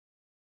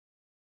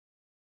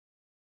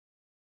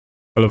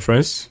Hello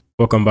friends,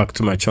 welcome back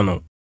to my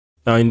channel.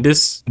 Now in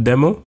this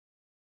demo,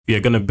 we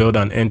are going to build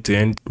an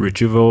end-to-end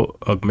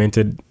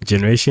Retrieval-Augmented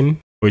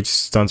Generation, which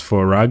stands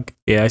for RAG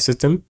AI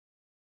system.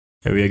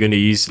 And we are going to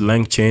use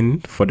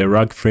LangChain for the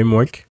RAG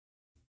framework.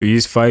 We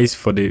use FAISS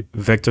for the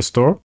vector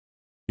store.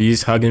 We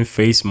use Hugging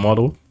Face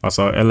model as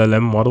our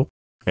LLM model.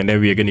 And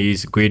then we are going to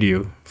use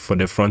Gradio for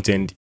the front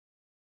end.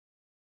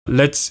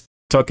 Let's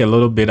talk a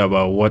little bit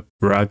about what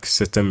RAG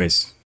system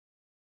is.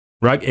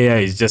 RAG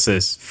AI is just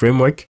a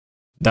framework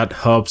that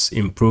helps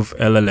improve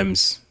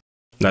LLMs.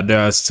 Now, there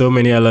are so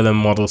many LLM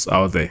models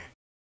out there.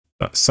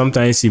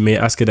 Sometimes you may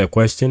ask it a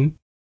question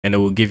and it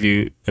will give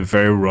you a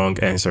very wrong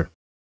answer.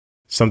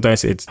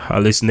 Sometimes it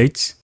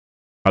hallucinates.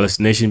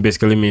 Hallucination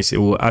basically means it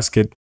will ask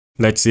it,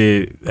 let's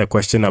say, a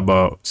question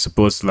about,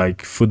 suppose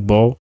like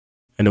football,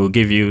 and it will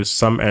give you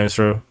some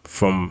answer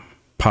from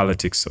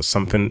politics or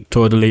something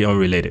totally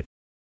unrelated.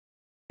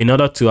 In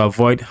order to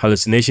avoid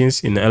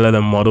hallucinations in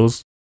LLM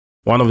models,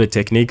 one of the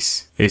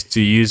techniques is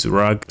to use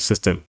RAG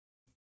system.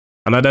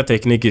 Another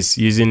technique is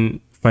using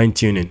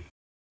fine-tuning.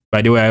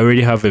 By the way, I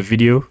already have a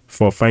video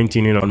for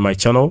fine-tuning on my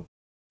channel,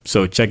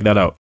 so check that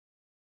out.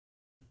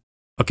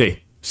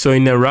 Okay, so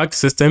in a RAG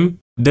system,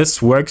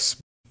 this works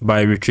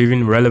by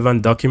retrieving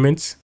relevant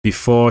documents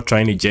before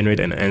trying to generate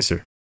an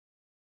answer.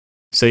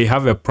 So you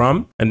have a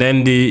prompt, and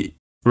then the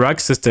RAG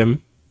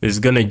system is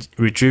going to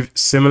retrieve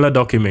similar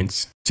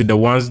documents to the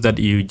ones that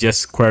you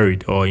just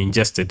queried or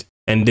ingested.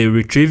 And the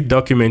retrieved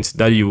documents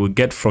that you will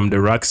get from the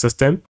RAG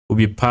system will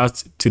be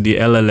passed to the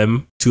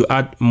LLM to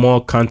add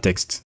more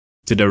context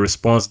to the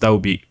response that will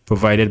be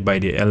provided by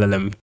the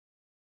LLM.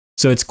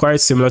 So it's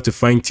quite similar to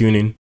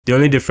fine-tuning. The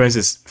only difference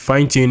is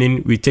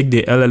fine-tuning, we take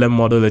the LLM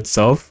model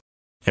itself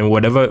and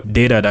whatever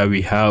data that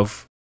we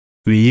have,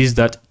 we use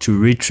that to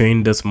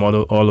retrain this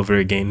model all over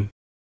again.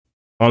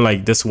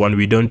 Unlike this one,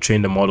 we don't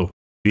train the model.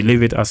 We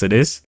leave it as it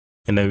is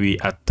and then we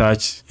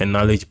attach a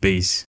knowledge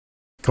base.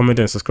 Comment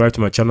and subscribe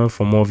to my channel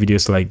for more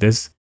videos like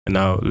this. And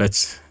now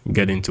let's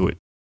get into it.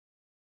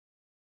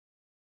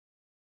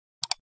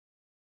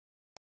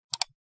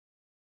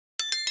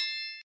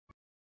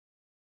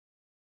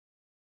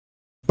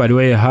 By the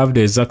way, I have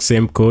the exact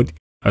same code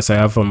as I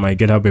have on my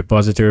GitHub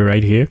repository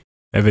right here.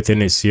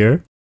 Everything is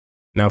here.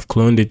 Now I've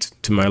cloned it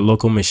to my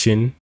local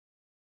machine.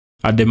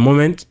 At the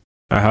moment,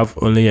 I have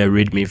only a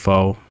README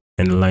file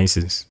and a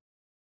license.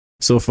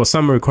 So for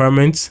some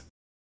requirements,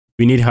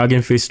 we need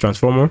Hugging Face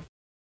transformer.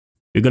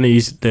 We're going to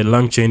use the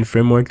LangChain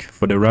framework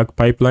for the RAG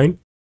pipeline,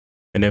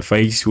 and then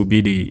FAISS will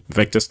be the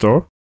vector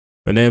store.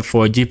 And then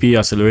for GPU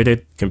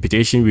accelerated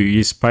computation, we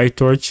use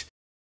PyTorch.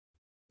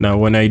 Now,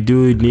 when I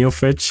do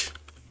NeoFetch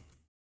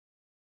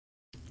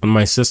on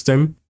my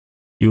system,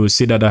 you will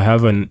see that I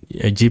have a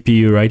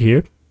GPU right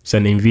here. It's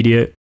an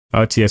NVIDIA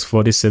RTX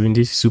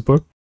 4070 Super.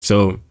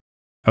 So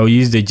I'll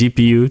use the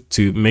GPU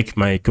to make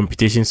my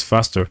computations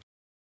faster.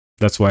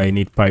 That's why I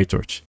need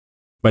PyTorch.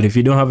 But if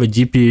you don't have a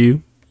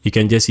GPU, you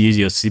can just use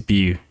your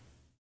CPU.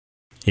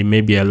 It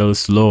may be a little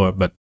slower,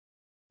 but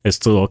it's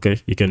still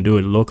okay. You can do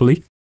it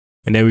locally.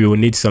 And then we will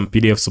need some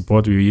PDF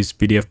support. We will use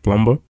PDF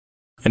Plumber.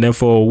 And then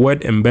for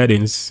web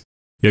embeddings,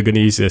 you're going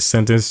to use a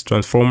sentence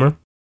transformer.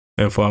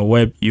 And for our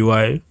web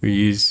UI, we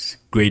use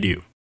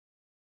Gradio.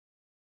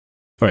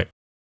 All right,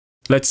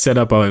 let's set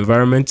up our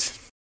environment.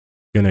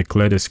 I'm going to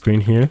clear the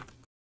screen here.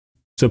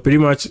 So pretty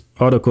much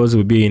all the codes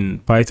will be in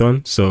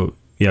Python. So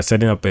we are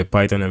setting up a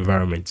Python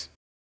environment.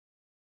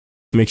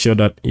 Make sure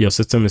that your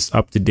system is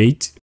up to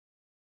date.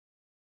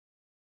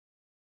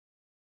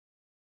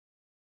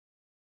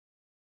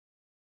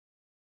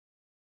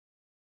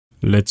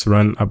 Let's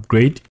run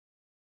upgrade.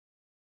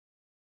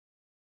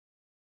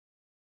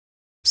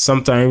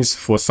 Sometimes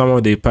for some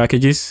of the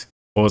packages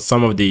or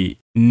some of the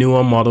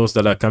newer models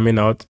that are coming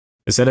out,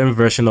 a certain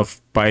version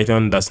of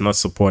Python does not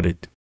support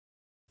it.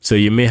 So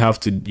you may have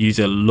to use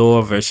a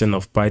lower version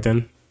of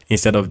Python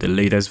instead of the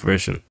latest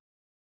version.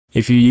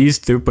 If you use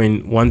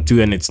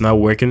 3.12 and it's not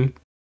working,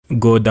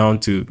 go down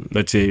to,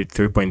 let's say,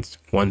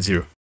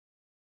 3.10.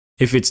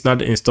 If it's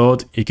not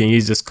installed, you can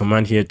use this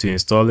command here to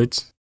install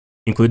it,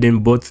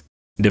 including both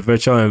the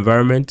virtual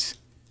environment,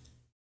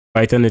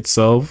 Python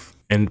itself,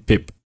 and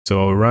pip.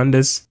 So I'll run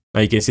this.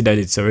 Now you can see that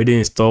it's already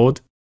installed.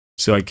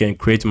 So I can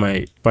create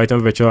my Python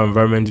virtual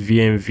environment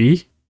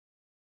VMV,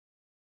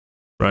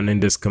 running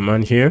this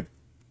command here.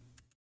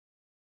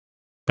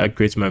 That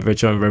creates my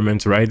virtual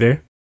environment right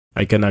there.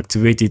 I can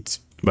activate it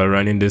by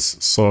running this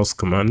source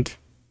command.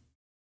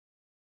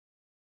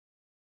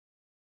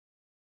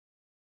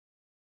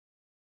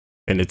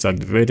 And it's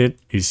activated.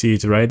 You see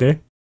it right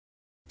there.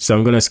 So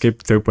I'm going to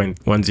skip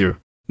 3.10.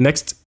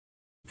 Next,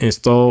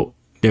 install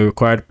the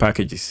required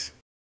packages.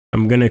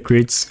 I'm going to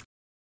create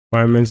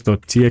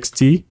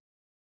requirements.txt.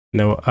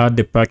 Now add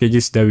the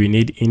packages that we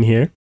need in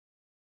here.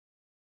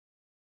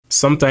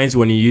 Sometimes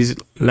when you use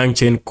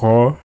LangChain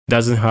core, it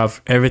doesn't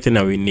have everything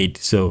that we need.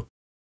 So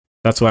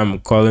that's why I'm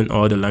calling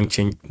all the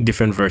LangChain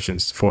different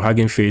versions for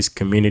Hugging Face,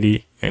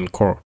 Community, and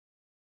Core.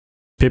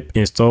 Pip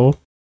install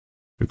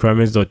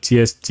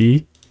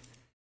requirements.txt.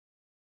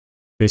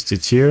 Paste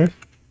it here.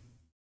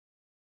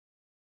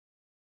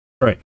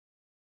 All right.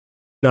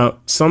 Now,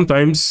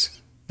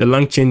 sometimes the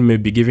LangChain may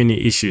be giving you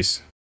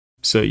issues,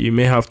 so you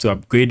may have to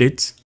upgrade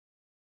it.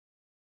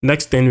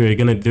 Next thing we're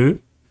going to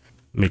do,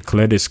 let me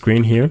clear the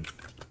screen here.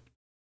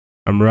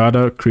 I'm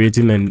rather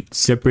creating a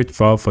separate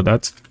file for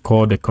that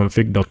called the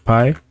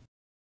config.py.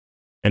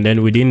 And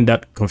then within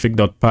that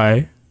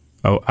config.py,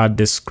 I'll add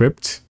this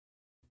script,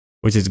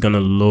 which is going to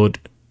load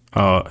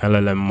our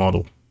LLM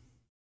model.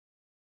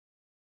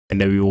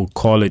 And then we will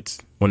call it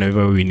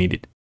whenever we need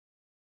it.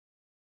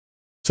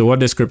 So what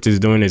the script is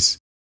doing is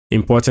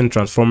importing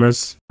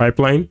Transformers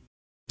pipeline.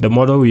 The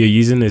model we are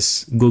using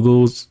is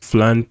Google's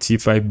Flan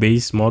T5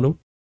 base model.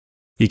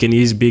 You can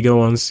use bigger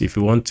ones if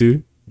you want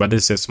to, but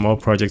this is a small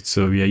project,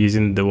 so we are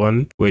using the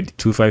one with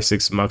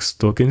 256 max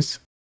tokens.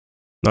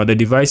 Now the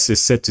device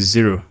is set to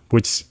 0,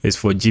 which is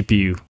for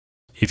GPU.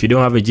 If you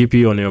don't have a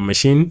GPU on your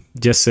machine,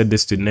 just set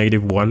this to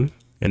 -1,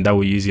 and that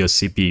will use your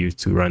CPU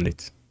to run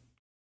it.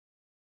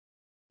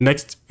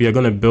 Next, we are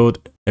going to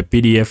build a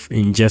PDF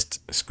ingest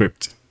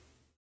script.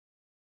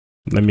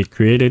 Let me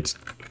create it.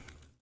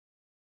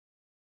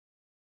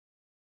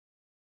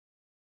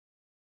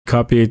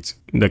 Copy it,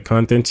 the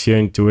content here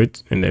into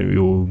it, and then we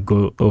will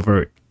go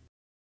over it.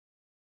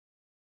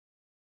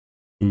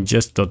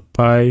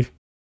 Ingest.py,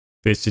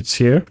 paste it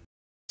here,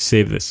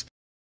 save this.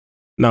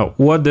 Now,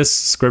 what this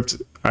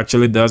script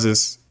actually does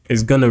is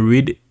it's going to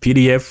read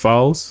PDF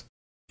files,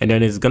 and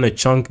then it's going to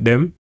chunk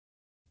them.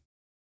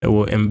 It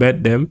will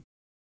embed them,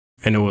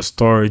 and it will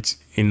store it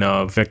in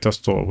a vector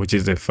store, which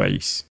is the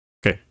FAISS.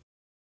 Okay.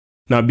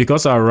 Now,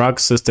 because our RAG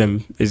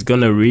system is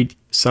going to read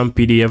some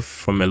PDF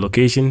from a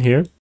location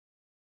here,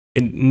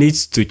 it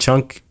needs to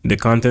chunk the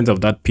content of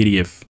that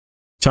PDF.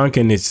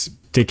 Chunking is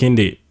taking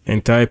the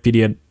entire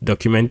PDF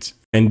document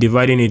and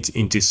dividing it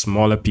into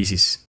smaller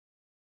pieces.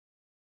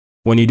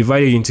 When you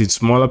divide it into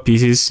smaller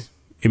pieces,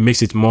 it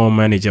makes it more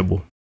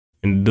manageable.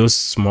 And those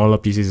smaller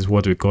pieces is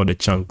what we call the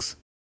chunks.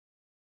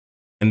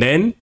 And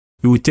then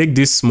we will take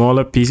these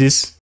smaller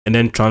pieces and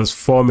then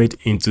transform it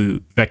into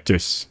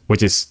vectors,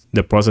 which is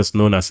the process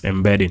known as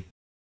embedding.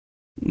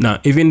 Now,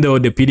 even though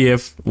the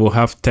PDF will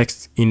have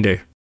text in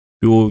there,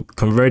 we will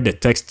convert the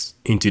text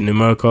into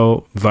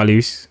numerical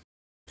values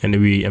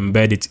and we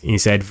embed it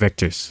inside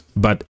vectors.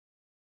 But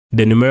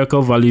the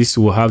numerical values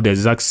will have the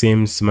exact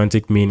same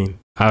semantic meaning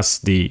as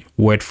the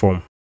word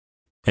form.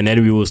 And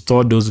then we will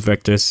store those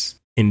vectors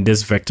in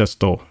this vector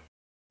store,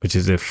 which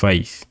is a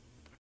FAISS.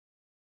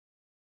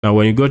 Now,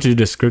 when you go to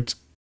the script,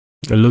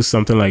 it looks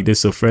something like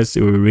this. So first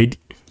it will read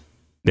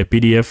the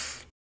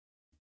PDF.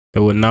 It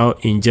will now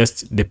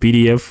ingest the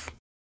PDF.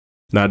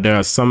 Now there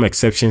are some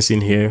exceptions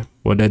in here,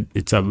 whether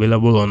it's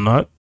available or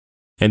not.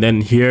 And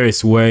then here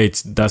is where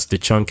it does the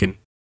chunking.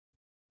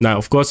 Now,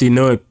 of course, you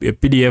know a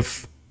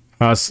PDF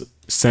has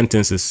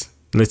sentences.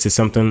 Let's say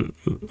something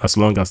as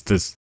long as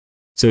this.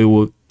 So it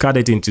will cut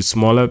it into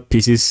smaller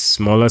pieces,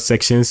 smaller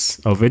sections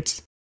of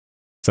it,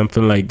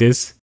 something like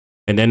this.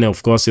 And then,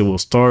 of course, it will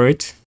store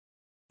it.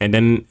 And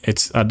then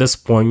it's at this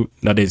point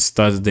that it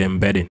starts the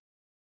embedding.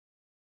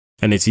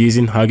 And it's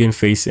using Hugging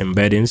Face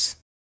embeddings.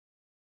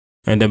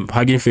 And the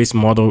Hugging Face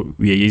model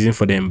we are using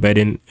for the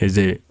embedding is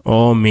the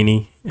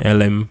All-Mini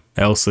LM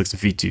L6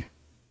 V2.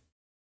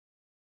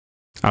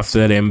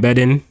 After the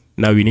embedding,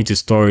 now we need to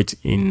store it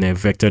in a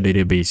vector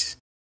database.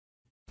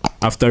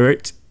 After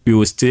it, we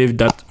will save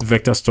that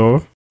vector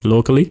store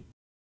locally.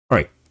 All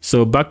right,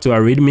 so back to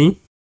our README.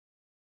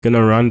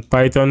 Gonna run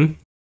Python.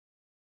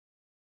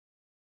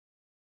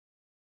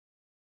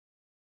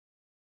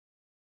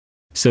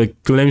 So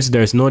it claims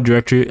there's no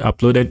directory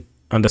uploaded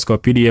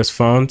 _PDFs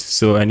found.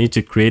 So I need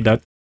to create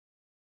that.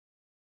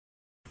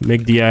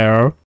 Make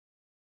dir,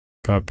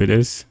 copy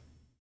this.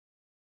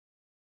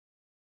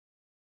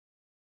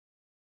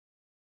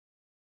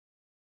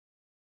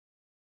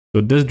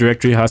 So this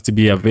directory has to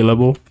be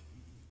available.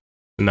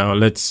 Now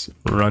let's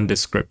run the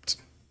script.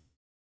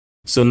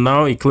 So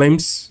now it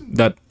claims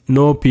that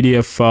no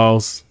PDF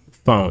files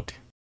found.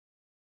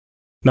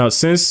 Now,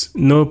 since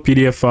no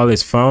PDF file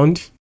is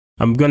found,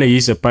 I'm going to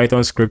use a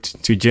Python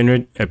script to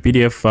generate a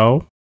PDF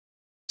file.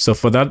 So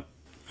for that,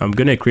 I'm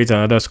going to create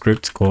another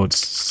script called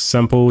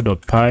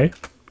sample.py.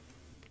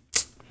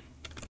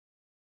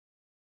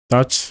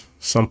 Touch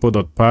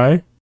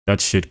sample.py. That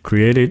should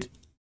create it.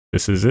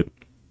 This is it.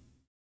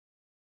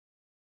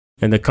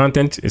 And the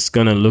content is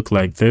going to look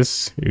like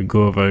this. You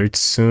go over it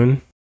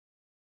soon.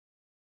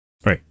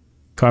 Right.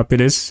 Copy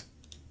this.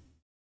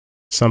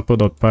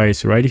 Sample.py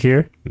is right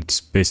here. Let's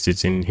paste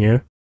it in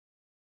here.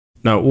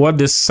 Now, what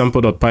this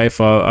sample.py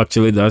file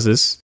actually does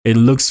is it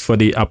looks for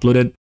the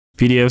uploaded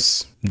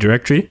PDFs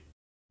directory,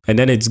 and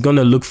then it's going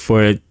to look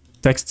for a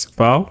text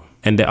file,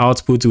 and the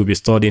output will be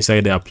stored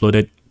inside the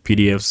uploaded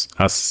PDFs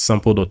as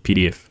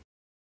sample.pdf.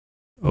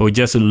 Or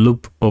just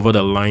loop over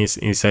the lines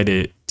inside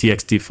the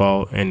txt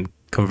file and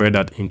convert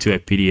that into a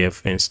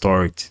PDF and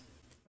store it.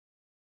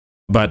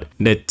 But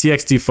the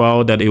txt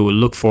file that it will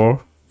look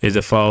for is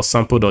the file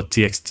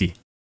sample.txt.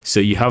 So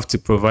you have to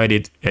provide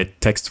it a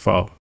text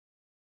file.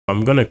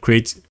 I'm going to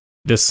create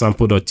this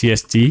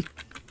sample.txt.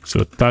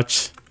 So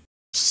touch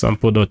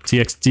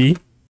sample.txt,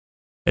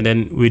 And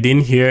then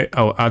within here,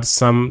 I'll add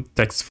some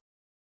text.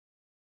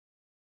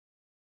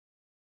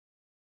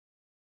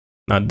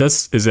 Now,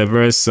 this is a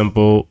very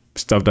simple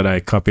stuff that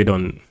I copied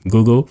on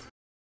Google.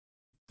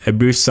 A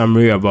brief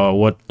summary about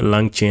what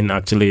LangChain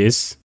actually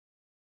is.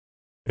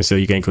 And so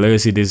you can clearly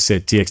see this is a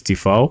TXT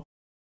file.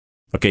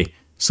 Okay,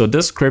 so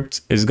this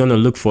script is going to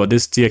look for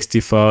this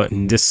TXT file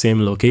in this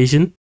same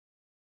location.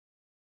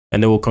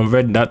 And it will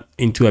convert that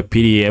into a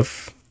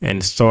PDF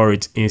and store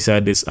it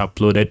inside this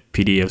uploaded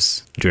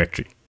PDFs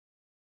directory.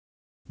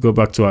 Go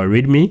back to our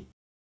README.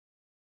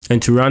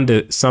 And to run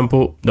the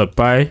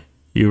sample.py,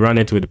 you run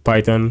it with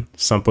Python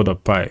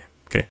sample.py.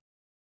 Okay.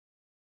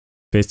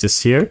 Paste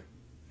this here.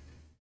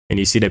 And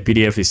you see the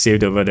PDF is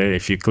saved over there.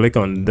 If you click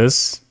on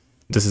this,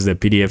 this is the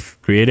PDF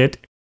created.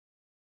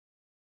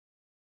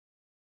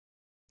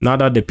 Now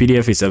that the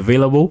PDF is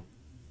available,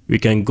 we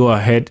can go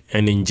ahead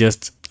and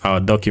ingest our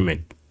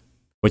document,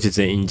 which is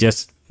the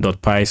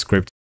ingest.py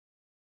script.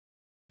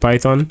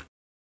 Python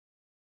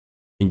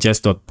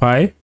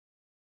ingest.py.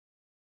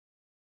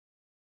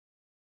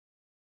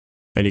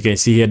 And you can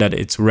see here that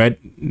it's read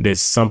the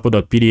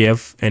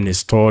sample.pdf and it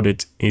stored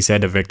it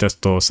inside the vector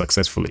store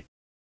successfully.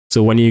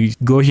 So when you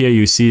go here,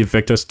 you see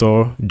vector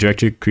store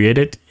directory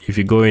created. If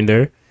you go in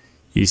there,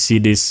 you see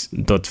this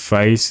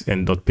 .FAISS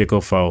and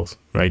 .pickle files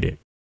right there.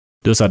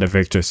 Those are the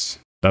vectors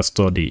that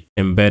store the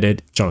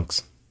embedded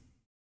chunks.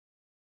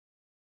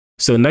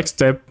 So next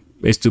step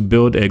is to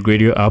build a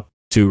Gradio app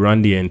to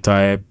run the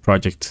entire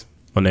project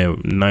on a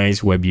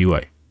nice web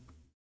UI.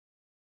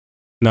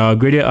 Now, a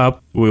Gradio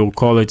app, we'll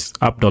call it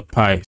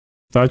app.py.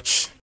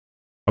 Touch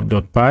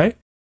app.py,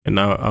 and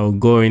now I'll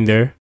go in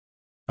there.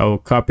 I will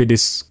copy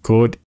this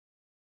code,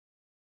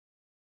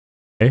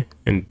 okay,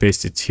 and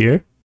paste it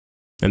here.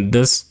 And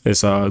this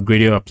is our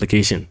Gradio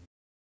application.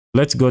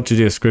 Let's go to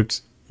the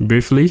script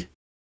briefly.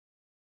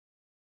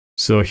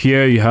 So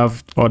here you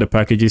have all the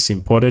packages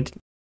imported.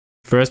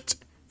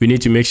 First, we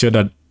need to make sure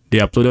that the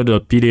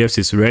uploaded.pdfs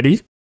is ready.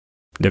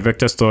 The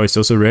vector store is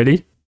also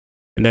ready.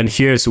 And then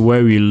here's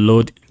where we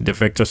load the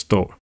vector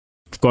store.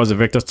 Of course, the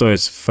vector store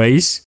is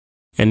FAISS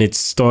and it's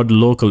stored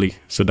locally.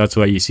 So that's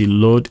why you see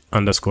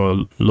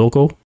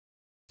load_local.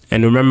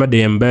 And remember,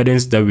 the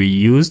embeddings that we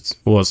used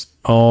was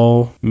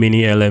all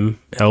mini-LM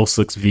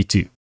L6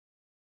 v2.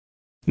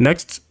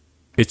 Next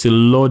is to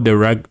load the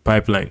RAG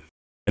pipeline.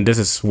 And this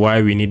is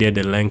why we needed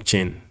the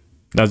LangChain.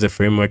 That's the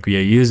framework we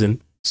are using.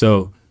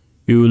 So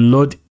we will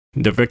load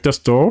the vector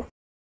store,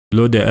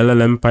 load the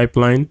LLM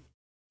pipeline,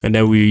 and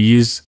then we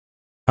use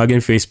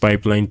Hugging Face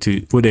pipeline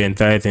to put the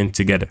entire thing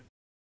together.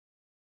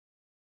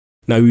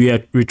 Now we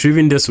are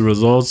retrieving these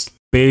results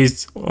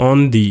based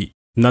on the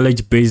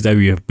knowledge base that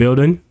we are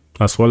building,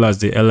 as well as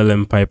the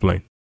LLM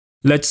pipeline.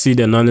 Let's see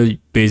the knowledge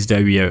base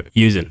that we are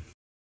using.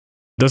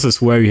 This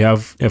is where we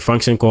have a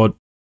function called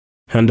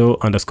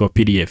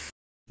handle_pdf.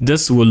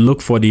 This will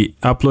look for the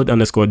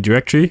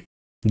upload_directory.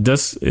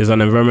 This is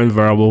an environment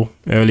variable.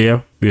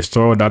 Earlier, we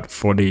stored that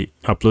for the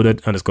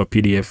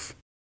uploaded_pdf.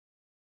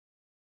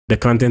 The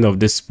content of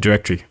this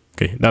directory.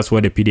 Okay, that's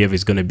where the PDF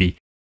is going to be.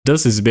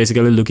 This is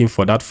basically looking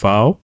for that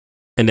file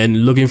and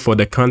then looking for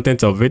the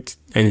content of it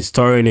and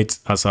storing it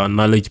as our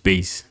knowledge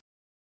base.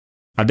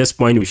 At this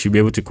point, we should be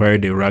able to query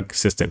the RAG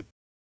system.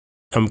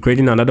 I'm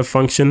creating another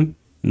function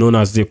known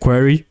as the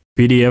query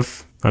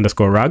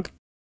pdf_rag.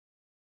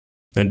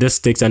 And this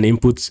takes an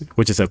input,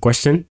 which is a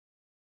question.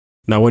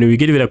 Now, when we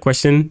give it a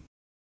question,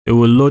 it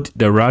will load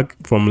the RAG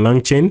from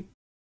LangChain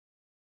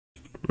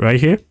right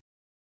here.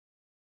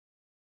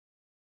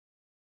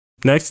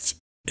 Next,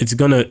 it's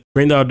going to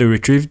print out the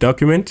retrieved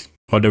document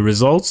or the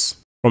results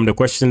from the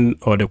question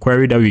or the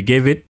query that we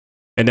gave it.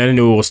 And then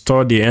it will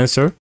store the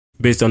answer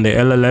based on the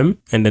LLM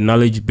and the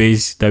knowledge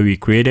base that we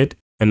created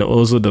and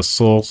also the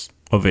source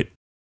of it.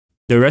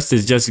 The rest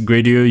is just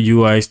Gradio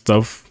UI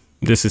stuff.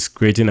 This is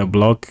creating a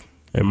block,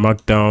 a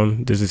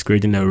markdown. This is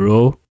creating a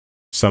row,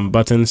 some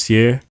buttons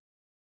here,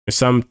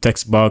 some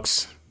text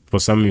box for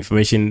some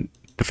information.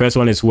 The first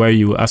one is where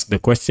you ask the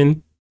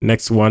question.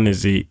 Next one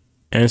is the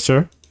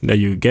answer that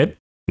you get.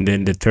 And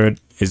then the third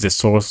is the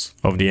source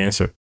of the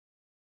answer.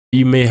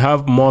 You may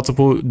have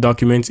multiple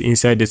documents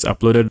inside this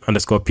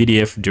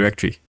uploaded_pdf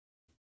directory.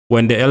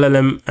 When the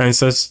LLM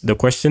answers the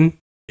question,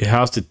 it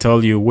has to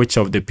tell you which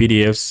of the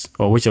PDFs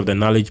or which of the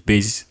knowledge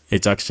base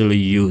it's actually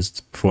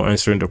used for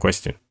answering the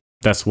question.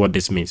 That's what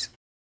this means.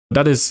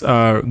 That is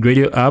our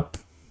Gradio app.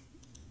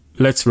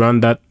 Let's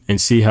run that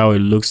and see how it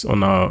looks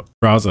on our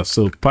browser.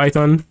 So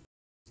Python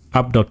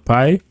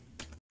app.py,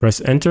 press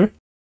enter.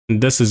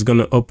 And this is going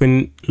to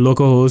open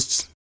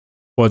localhost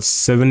port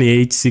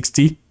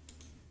 7860.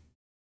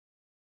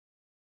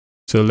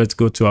 So let's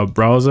go to our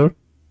browser.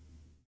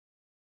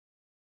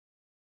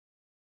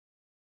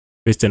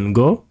 Paste and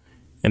go.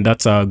 And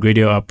that's our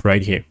Gradio app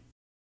right here.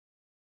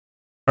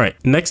 All right,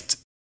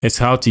 next is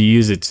how to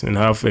use it, and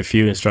I have a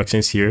few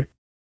instructions here.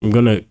 I'm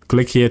going to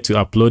click here to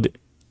upload.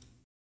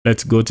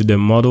 Let's go to the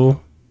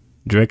model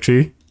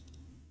directory.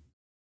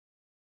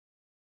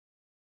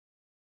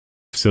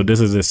 So this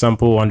is the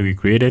sample one we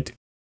created.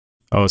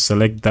 I'll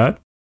select that.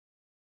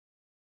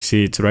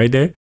 See, it's right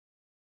there.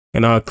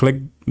 and I'll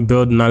click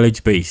build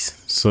knowledge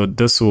base. So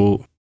this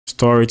will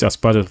store it as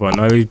part of our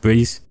knowledge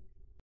base.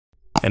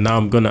 And now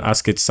I'm going to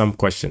ask it some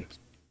questions.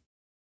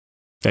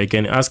 I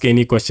can ask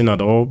any question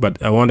at all,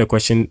 but I want the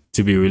question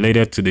to be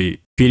related to the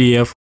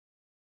PDF.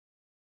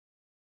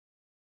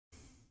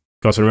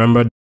 Because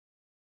remember,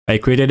 I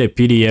created a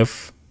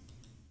PDF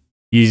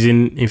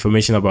using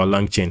information about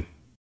LangChain.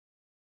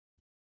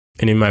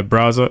 And in my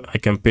browser, I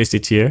can paste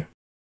it here.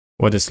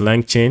 What is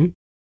LangChain?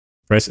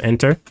 Press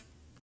enter.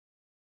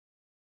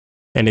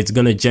 And it's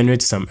going to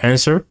generate some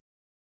answer.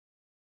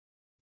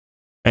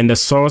 And the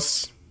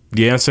source,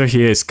 the answer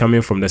here is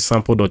coming from the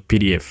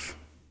sample.pdf.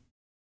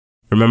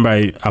 Remember,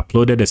 I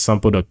uploaded the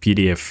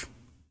sample.pdf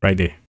right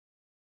there.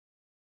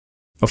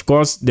 Of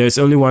course, there's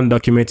only one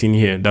document in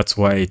here. That's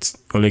why it's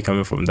only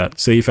coming from that.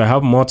 So if I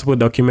have multiple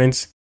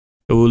documents,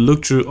 it will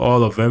look through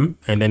all of them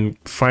and then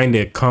find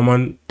a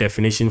common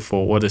definition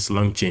for what is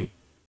LangChain.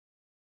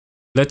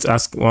 Let's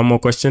ask one more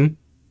question.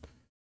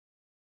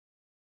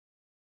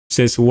 It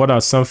says, what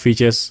are some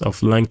features of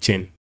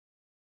LangChain?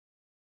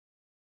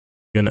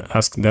 You're going to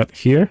ask that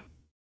here.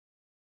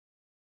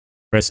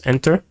 Press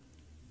enter.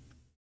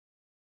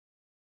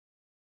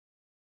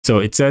 So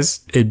it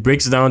says it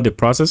breaks down the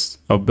process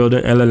of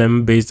building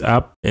LLM-based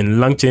app, and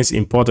LangChain's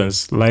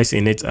importance lies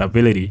in its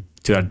ability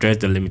to address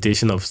the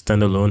limitation of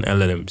standalone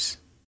LLMs.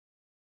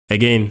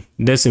 Again,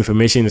 this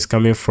information is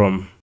coming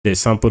from the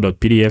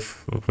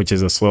sample.pdf, which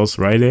is a source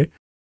right there.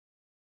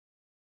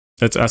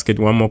 Let's ask it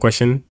one more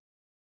question.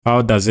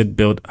 How does it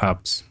build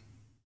apps?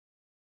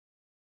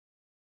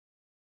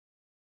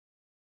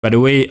 By the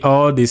way,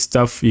 all this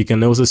stuff, you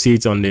can also see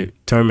it on the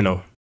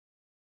terminal.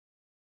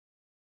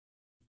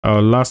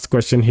 Our last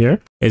question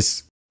here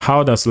is,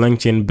 how does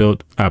LangChain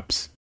build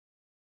apps?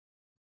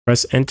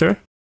 Press enter.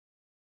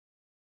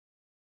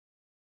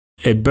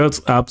 It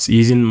builds apps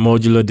using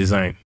modular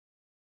design.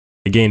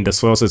 Again, the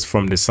source is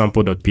from the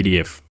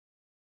sample.pdf.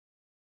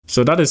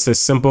 So that is a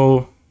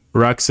simple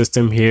RAG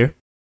system here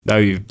that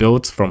we've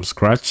built from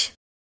scratch.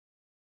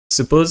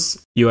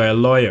 Suppose you are a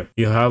lawyer.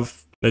 You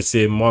have, let's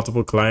say,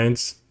 multiple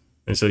clients,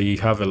 and so you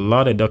have a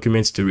lot of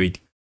documents to read.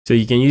 So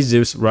you can use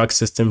this RAG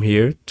system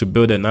here to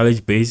build a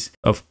knowledge base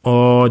of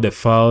all the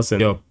files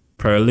that your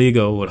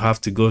paralegal would have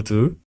to go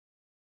through.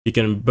 You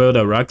can build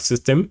a RAG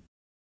system,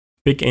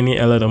 pick any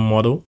LLM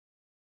model,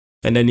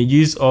 and then you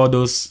use all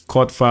those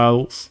code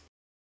files,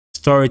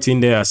 store it in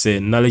there as a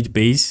knowledge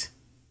base.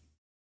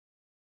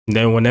 And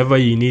then whenever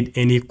you need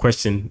any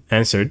question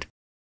answered,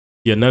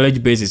 your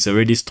knowledge base is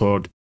already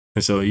stored.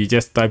 And so you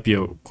just type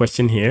your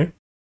question here,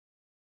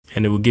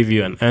 and it will give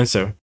you an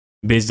answer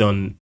based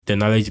on the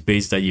knowledge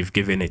base that you've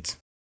given it.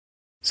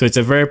 So it's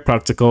a very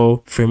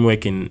practical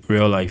framework in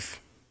real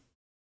life.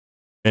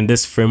 And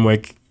this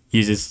framework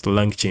uses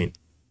LangChain.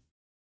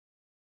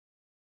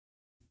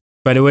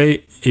 By the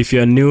way, if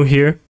you're new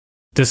here,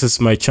 this is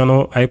my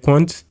channel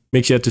icon.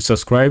 Make sure to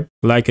subscribe,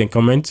 like, and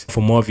comment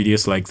for more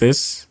videos like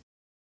this.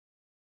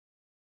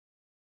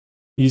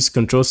 Use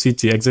Ctrl+C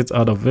to exit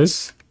out of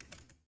this.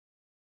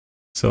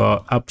 So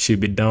our app should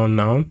be down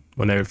now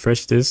when I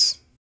refresh this.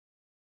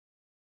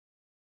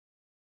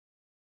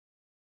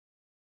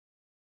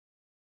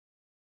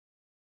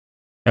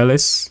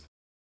 Ls.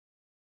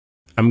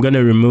 I'm going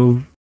to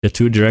remove the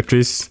two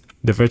directories,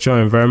 the virtual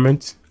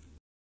environment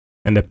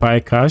and the Pi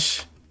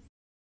cache.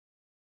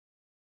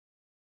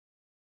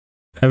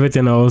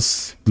 Everything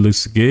else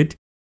looks good.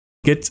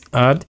 Git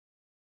add,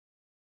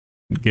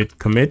 git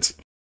commit,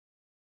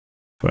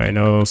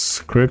 final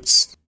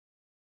scripts,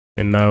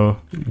 and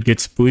now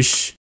git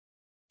push.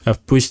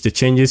 I've pushed the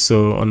changes.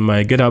 So on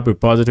my GitHub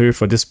repository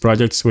for this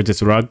project, which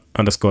is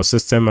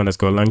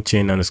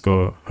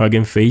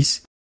rag_system_langchain_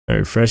 FAISS, I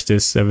refresh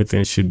this,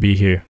 everything should be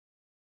here.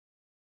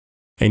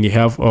 And you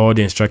have all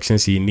the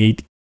instructions you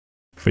need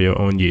for your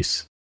own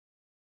use.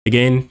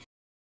 Again,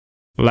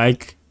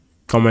 like,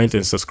 comment,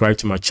 and subscribe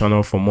to my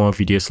channel for more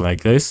videos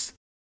like this.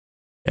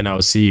 And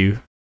I'll see you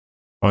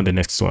on the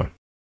next one.